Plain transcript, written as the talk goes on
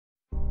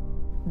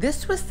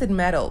This twisted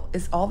metal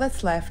is all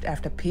that's left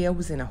after Pia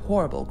was in a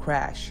horrible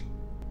crash.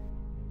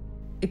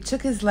 It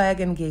took his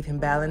leg and gave him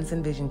balance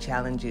and vision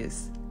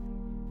challenges,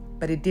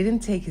 but it didn't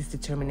take his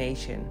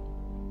determination.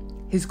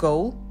 His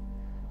goal?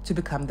 To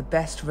become the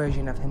best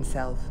version of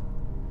himself.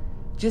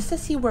 Just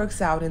as he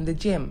works out in the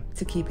gym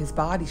to keep his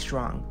body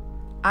strong,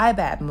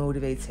 EYEBAB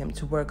motivates him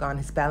to work on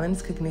his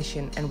balance,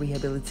 cognition, and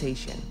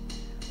rehabilitation,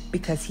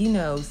 because he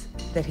knows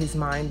that his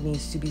mind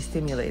needs to be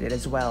stimulated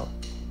as well.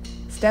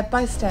 Step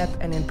by step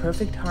and in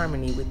perfect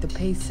harmony with the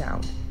pace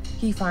sound,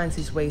 he finds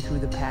his way through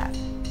the path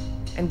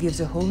and gives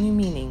a whole new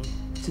meaning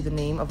to the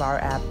name of our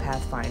app,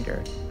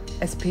 Pathfinder,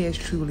 as Pia is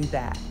truly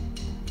that,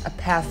 a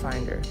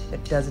Pathfinder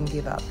that doesn't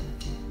give up.